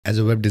As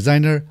a web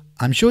designer,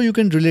 I'm sure you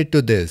can relate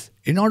to this.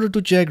 In order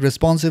to check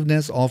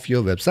responsiveness of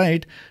your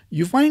website,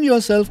 you find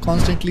yourself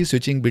constantly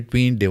switching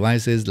between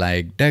devices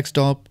like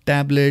desktop,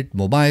 tablet,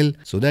 mobile,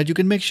 so that you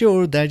can make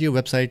sure that your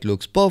website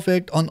looks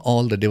perfect on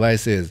all the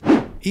devices,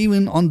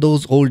 even on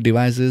those old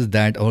devices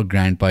that our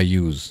grandpa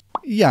use.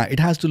 Yeah,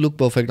 it has to look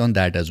perfect on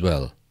that as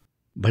well.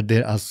 But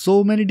there are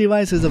so many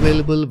devices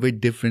available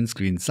with different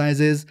screen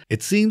sizes,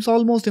 it seems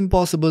almost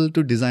impossible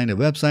to design a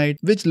website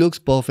which looks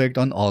perfect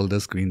on all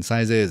the screen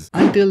sizes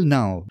until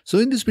now. So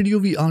in this video,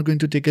 we are going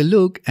to take a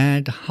look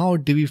at how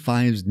Divi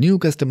 5's new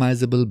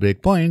customizable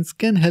breakpoints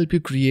can help you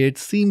create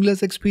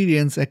seamless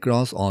experience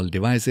across all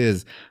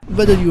devices,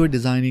 whether you are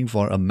designing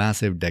for a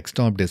massive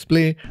desktop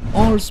display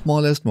or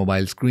smallest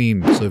mobile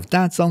screen. So if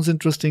that sounds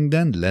interesting,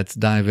 then let's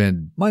dive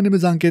in. My name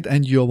is Ankit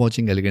and you are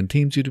watching Elegant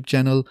Themes YouTube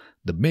channel,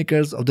 the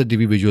makers of the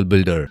Divi Visual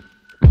Builder.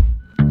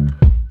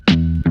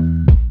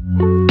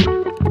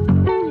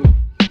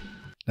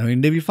 Now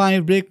in Divi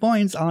 5,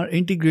 breakpoints are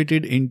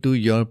integrated into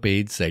your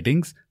page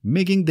settings,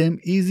 making them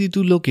easy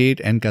to locate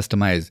and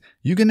customize.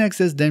 You can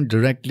access them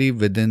directly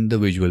within the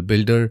Visual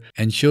Builder,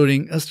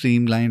 ensuring a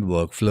streamlined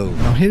workflow.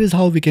 Now here is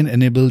how we can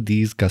enable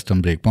these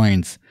custom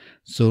breakpoints.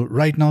 So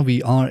right now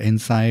we are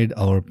inside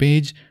our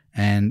page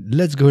and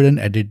let's go ahead and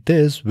edit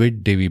this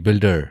with Divi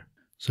Builder.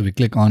 So we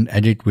click on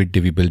Edit with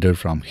Divi Builder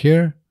from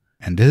here.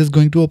 And this is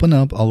going to open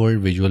up our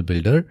Visual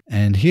Builder.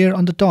 And here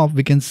on the top,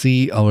 we can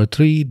see our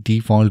 3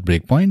 default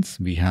breakpoints.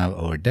 We have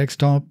our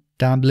desktop,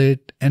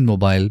 tablet, and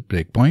mobile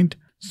breakpoint.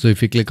 So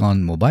if we click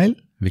on mobile,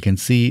 we can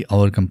see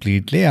our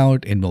complete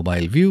layout in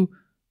mobile view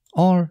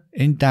or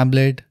in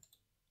tablet,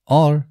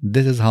 or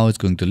this is how it's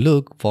going to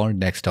look for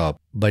desktop.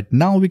 But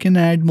now we can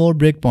add more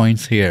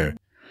breakpoints here.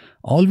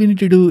 All we need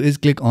to do is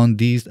click on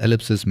these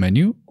ellipsis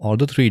menu or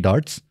the 3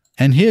 dots.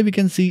 And here we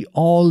can see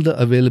all the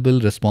available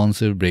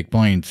responsive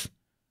breakpoints.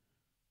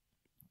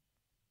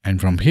 And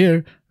from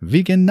here,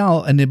 we can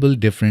now enable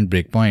different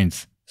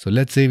breakpoints. So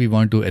let's say we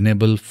want to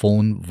enable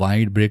phone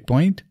wide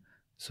breakpoint.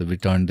 So we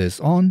turn this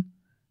on,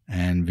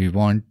 and we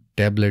want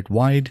tablet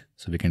wide.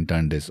 So we can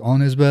turn this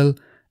on as well.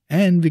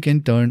 And we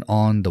can turn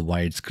on the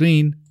wide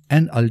screen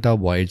and ultra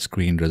wide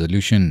screen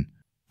resolution.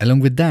 Along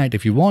with that,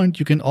 if you want,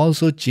 you can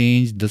also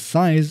change the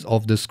size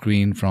of the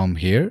screen from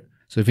here.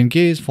 So if in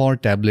case for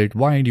tablet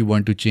wide, you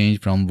want to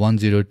change from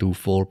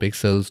 1024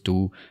 pixels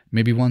to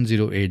maybe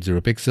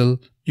 1080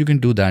 pixel, you can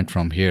do that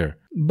from here.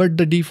 But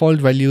the default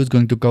value is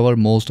going to cover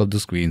most of the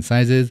screen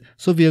sizes,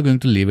 so we are going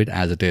to leave it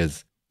as it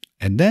is.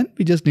 And then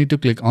we just need to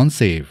click on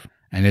save.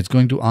 And it's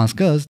going to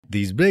ask us,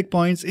 these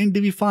breakpoints in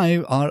Divi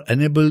 5 are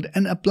enabled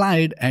and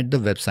applied at the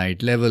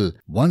website level.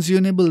 Once you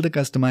enable the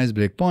customized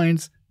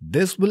breakpoints,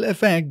 this will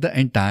affect the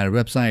entire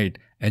website,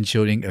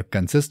 ensuring a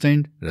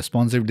consistent,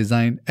 responsive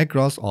design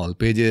across all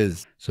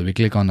pages. So we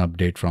click on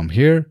update from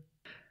here.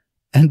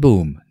 And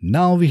boom,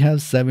 now we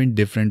have 7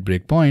 different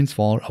breakpoints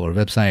for our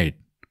website.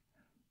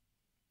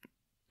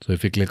 So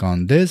if we click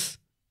on this,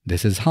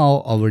 this is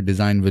how our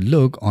design will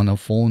look on a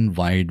phone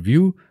wide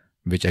view,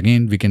 which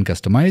again we can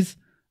customize.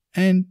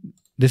 And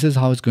this is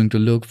how it's going to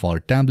look for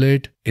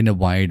tablet in a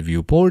wide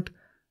viewport.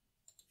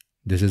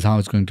 This is how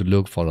it's going to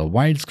look for a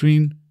wide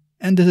screen.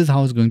 And this is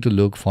how it's going to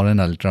look for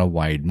an ultra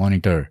wide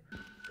monitor.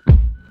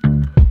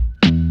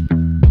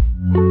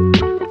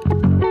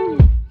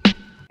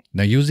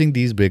 Now using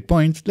these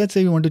breakpoints, let's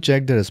say we want to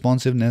check the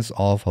responsiveness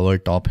of our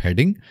top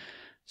heading.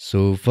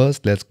 So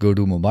first let's go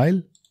to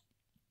mobile.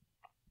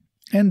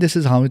 And this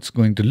is how it's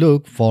going to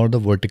look for the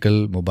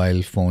vertical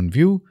mobile phone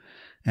view.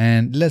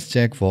 And let's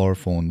check for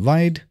phone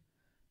wide.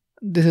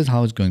 This is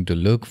how it's going to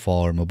look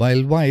for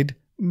mobile wide,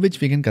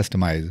 which we can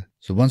customize.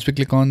 So once we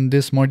click on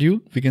this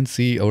module, we can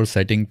see our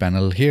setting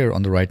panel here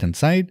on the right hand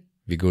side.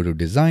 We go to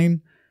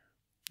design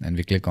and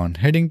we click on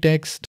heading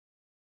text.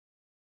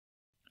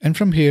 And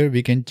from here,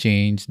 we can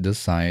change the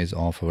size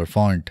of our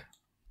font.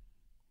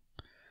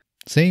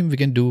 Same we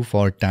can do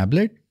for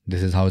tablet.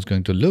 This is how it's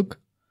going to look.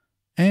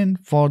 And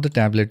for the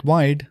tablet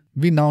wide,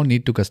 we now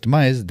need to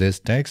customize this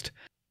text.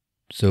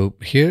 So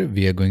here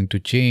we are going to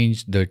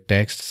change the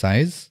text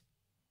size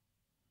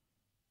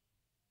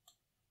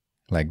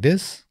like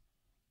this.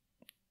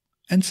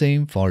 And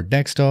same for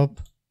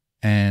desktop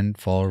and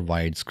for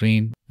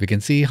widescreen. We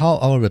can see how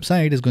our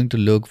website is going to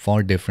look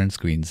for different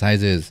screen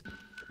sizes.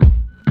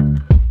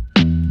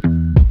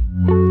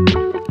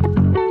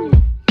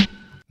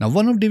 Now,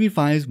 one of Divi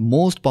 5's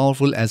most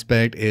powerful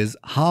aspect is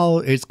how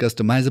its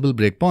customizable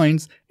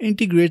breakpoints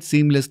integrate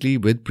seamlessly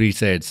with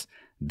presets.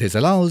 This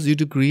allows you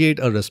to create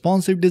a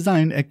responsive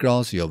design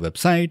across your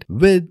website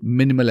with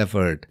minimal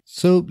effort.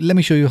 So let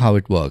me show you how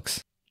it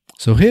works.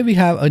 So here we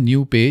have a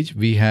new page.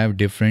 We have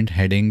different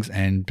headings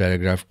and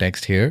paragraph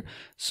text here.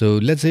 So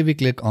let's say we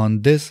click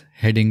on this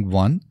heading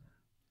 1.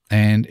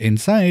 And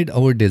inside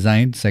our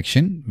design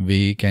section,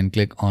 we can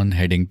click on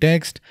heading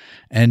text.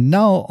 And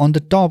now on the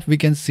top, we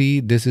can see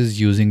this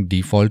is using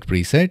default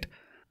preset.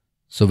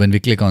 So when we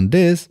click on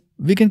this,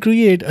 we can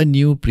create a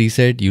new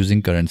preset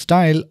using current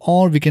style,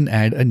 or we can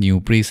add a new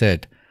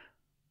preset.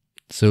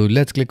 So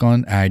let's click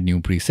on add new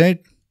preset.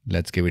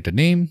 Let's give it a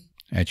name,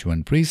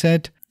 H1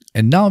 preset.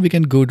 And now we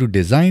can go to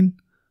design,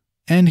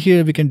 and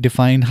here we can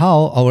define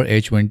how our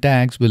H1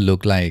 tags will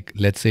look like.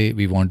 Let's say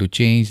we want to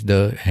change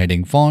the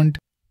heading font.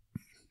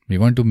 We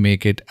want to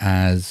make it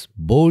as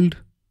bold,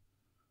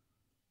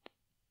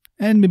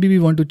 and maybe we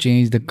want to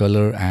change the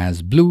color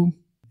as blue.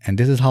 And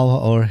this is how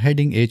our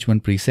heading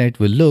H1 preset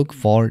will look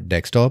for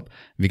desktop.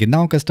 We can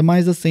now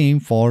customize the same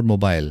for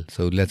mobile.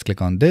 So let's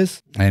click on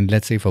this, and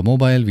let's say for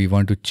mobile we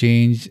want to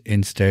change,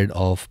 instead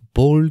of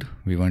bold,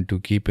 we want to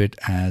keep it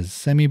as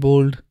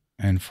semi-bold.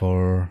 And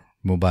for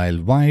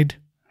mobile wide,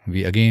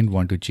 we again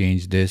want to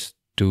change this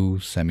to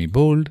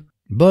semi-bold,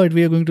 but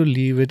we are going to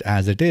leave it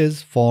as it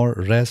is for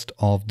rest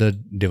of the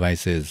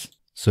devices.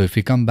 So if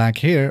we come back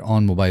here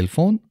on mobile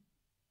phone,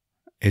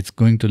 it's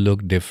going to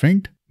look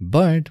different,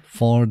 but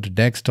for the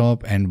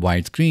desktop and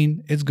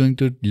widescreen, it's going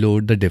to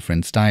load the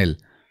different style.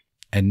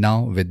 And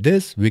now with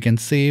this, we can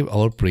save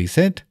our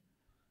preset.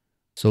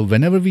 So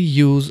whenever we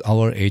use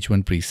our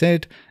H1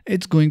 preset,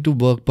 it's going to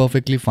work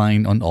perfectly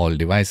fine on all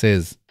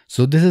devices.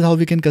 So this is how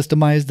we can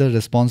customize the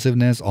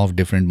responsiveness of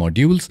different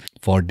modules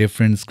for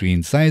different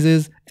screen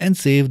sizes and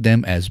save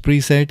them as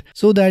preset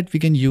so that we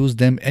can use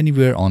them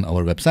anywhere on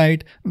our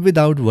website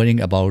without worrying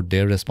about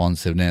their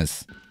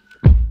responsiveness.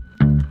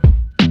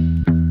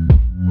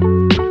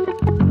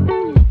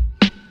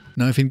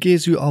 Now, if in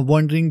case you are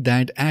wondering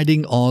that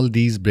adding all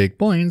these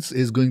breakpoints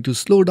is going to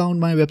slow down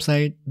my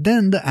website,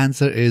 then the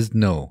answer is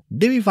no.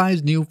 Divi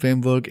 5's new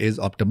framework is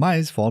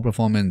optimized for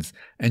performance,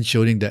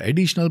 ensuring the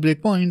additional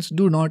breakpoints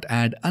do not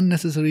add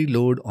unnecessary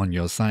load on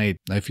your site.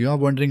 Now, if you are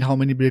wondering how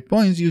many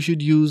breakpoints you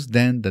should use,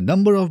 then the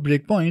number of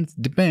breakpoints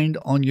depend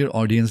on your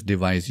audience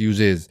device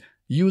uses.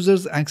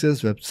 Users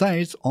access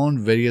websites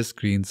on various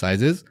screen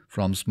sizes,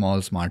 from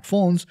small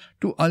smartphones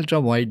to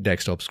ultra-wide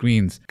desktop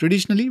screens.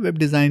 Traditionally, web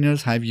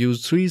designers have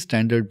used 3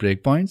 standard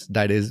breakpoints,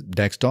 that is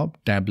desktop,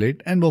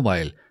 tablet, and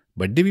mobile.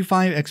 But Divi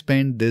 5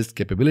 expands this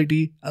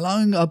capability,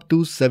 allowing up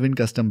to 7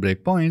 custom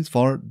breakpoints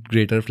for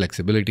greater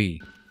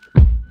flexibility.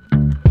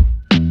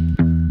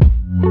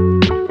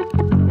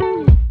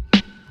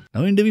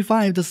 Now in Divi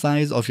 5, the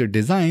size of your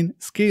design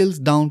scales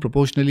down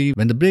proportionally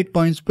when the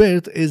breakpoint's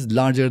width is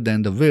larger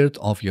than the width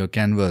of your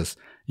canvas.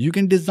 You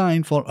can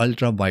design for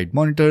ultra-wide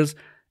monitors,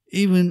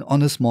 even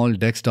on a small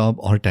desktop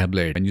or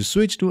tablet. When you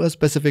switch to a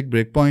specific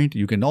breakpoint,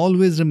 you can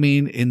always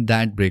remain in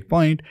that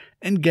breakpoint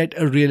and get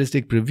a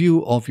realistic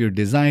preview of your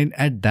design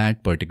at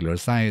that particular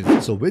size.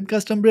 So with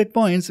custom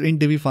breakpoints in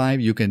Divi 5,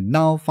 you can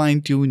now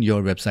fine-tune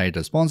your website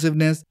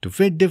responsiveness to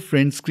fit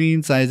different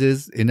screen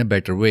sizes in a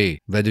better way.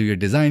 Whether you're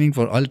designing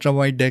for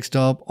ultra-wide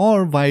desktop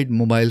or wide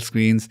mobile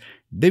screens,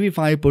 Divi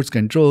 5 puts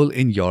control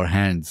in your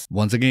hands.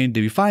 Once again,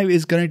 Divi 5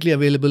 is currently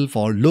available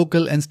for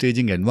local and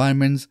staging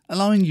environments,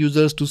 allowing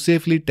users to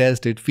safely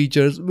test its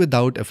features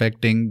without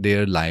affecting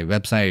their live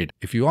website.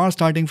 If you are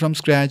starting from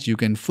scratch, you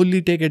can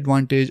fully take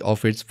advantage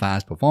of its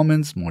fast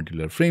performance,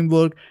 modular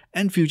framework,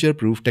 and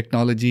future-proof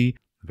technology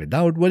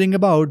without worrying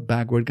about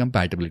backward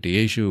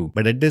compatibility issue.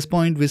 But at this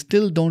point, we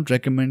still don't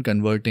recommend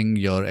converting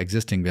your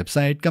existing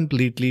website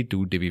completely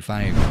to Divi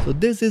 5. So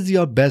this is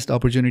your best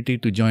opportunity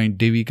to join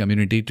Divi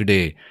community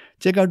today.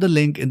 Check out the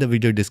link in the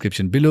video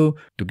description below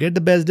to get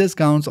the best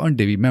discounts on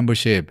Divi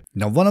membership.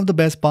 Now, one of the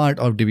best part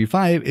of Divi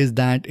 5 is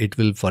that it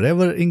will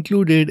forever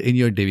included in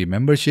your Divi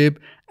membership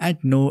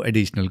at no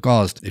additional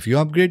cost. If you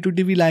upgrade to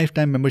Divi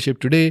lifetime membership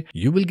today,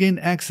 you will gain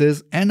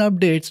access and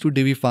updates to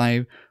Divi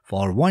 5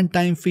 for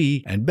one-time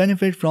fee and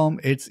benefit from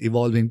its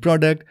evolving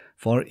product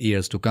for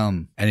years to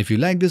come. And if you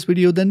like this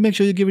video, then make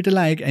sure you give it a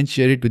like and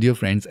share it with your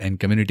friends and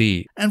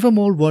community. And for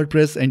more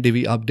WordPress and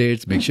Divi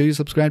updates, make sure you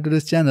subscribe to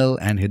this channel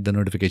and hit the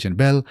notification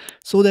bell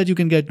so that you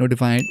can get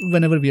notified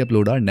whenever we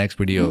upload our next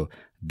video.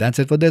 That's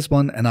it for this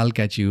one, and I'll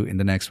catch you in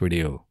the next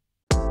video.